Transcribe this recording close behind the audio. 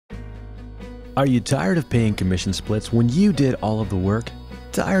Are you tired of paying commission splits when you did all of the work?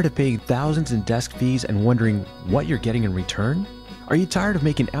 Tired of paying thousands in desk fees and wondering what you're getting in return? Are you tired of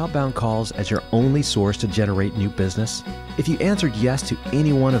making outbound calls as your only source to generate new business? If you answered yes to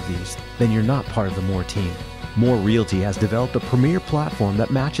any one of these, then you're not part of the More team. More Realty has developed a premier platform that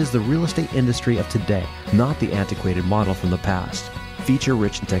matches the real estate industry of today, not the antiquated model from the past.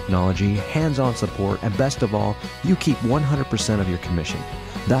 Feature-rich in technology, hands-on support, and best of all, you keep 100% of your commission.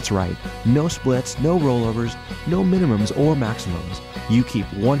 That's right, no splits, no rollovers, no minimums or maximums. You keep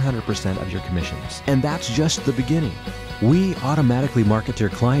 100% of your commissions. And that's just the beginning. We automatically market to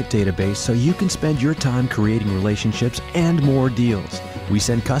your client database so you can spend your time creating relationships and more deals. We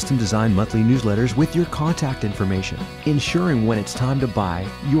send custom designed monthly newsletters with your contact information, ensuring when it's time to buy,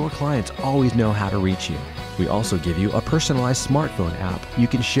 your clients always know how to reach you. We also give you a personalized smartphone app you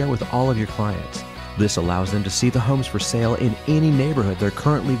can share with all of your clients. This allows them to see the homes for sale in any neighborhood they're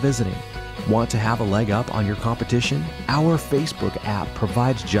currently visiting. Want to have a leg up on your competition? Our Facebook app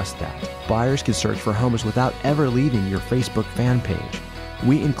provides just that. Buyers can search for homes without ever leaving your Facebook fan page.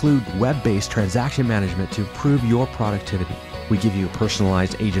 We include web-based transaction management to improve your productivity. We give you a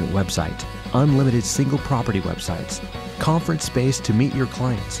personalized agent website, unlimited single property websites, conference space to meet your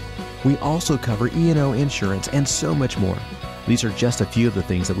clients. We also cover E&O insurance and so much more. These are just a few of the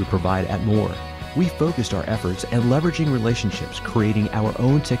things that we provide at More. We focused our efforts at leveraging relationships, creating our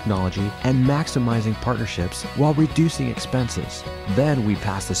own technology, and maximizing partnerships while reducing expenses. Then we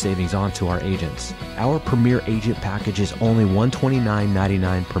pass the savings on to our agents. Our premier agent package is only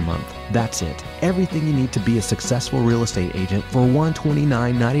 $129.99 per month. That's it. Everything you need to be a successful real estate agent for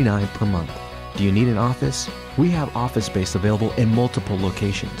 $129.99 per month. Do you need an office? We have office space available in multiple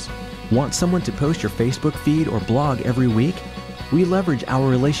locations. Want someone to post your Facebook feed or blog every week? We leverage our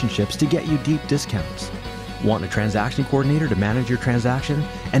relationships to get you deep discounts. Want a transaction coordinator to manage your transaction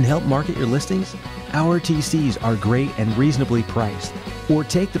and help market your listings? Our TCs are great and reasonably priced. Or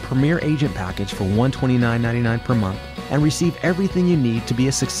take the Premier Agent Package for $129.99 per month and receive everything you need to be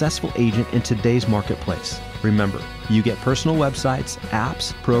a successful agent in today's marketplace. Remember, you get personal websites,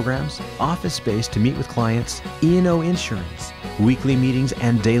 apps, programs, office space to meet with clients, E&O insurance, weekly meetings,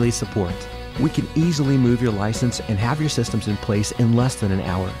 and daily support. We can easily move your license and have your systems in place in less than an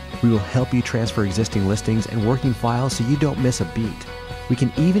hour. We will help you transfer existing listings and working files so you don't miss a beat. We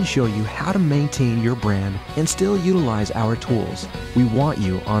can even show you how to maintain your brand and still utilize our tools. We want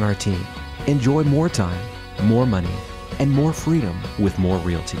you on our team. Enjoy more time, more money, and more freedom with More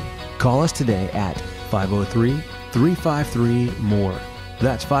Realty. Call us today at 503-353-MORE.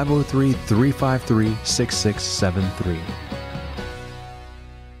 That's 503-353-6673.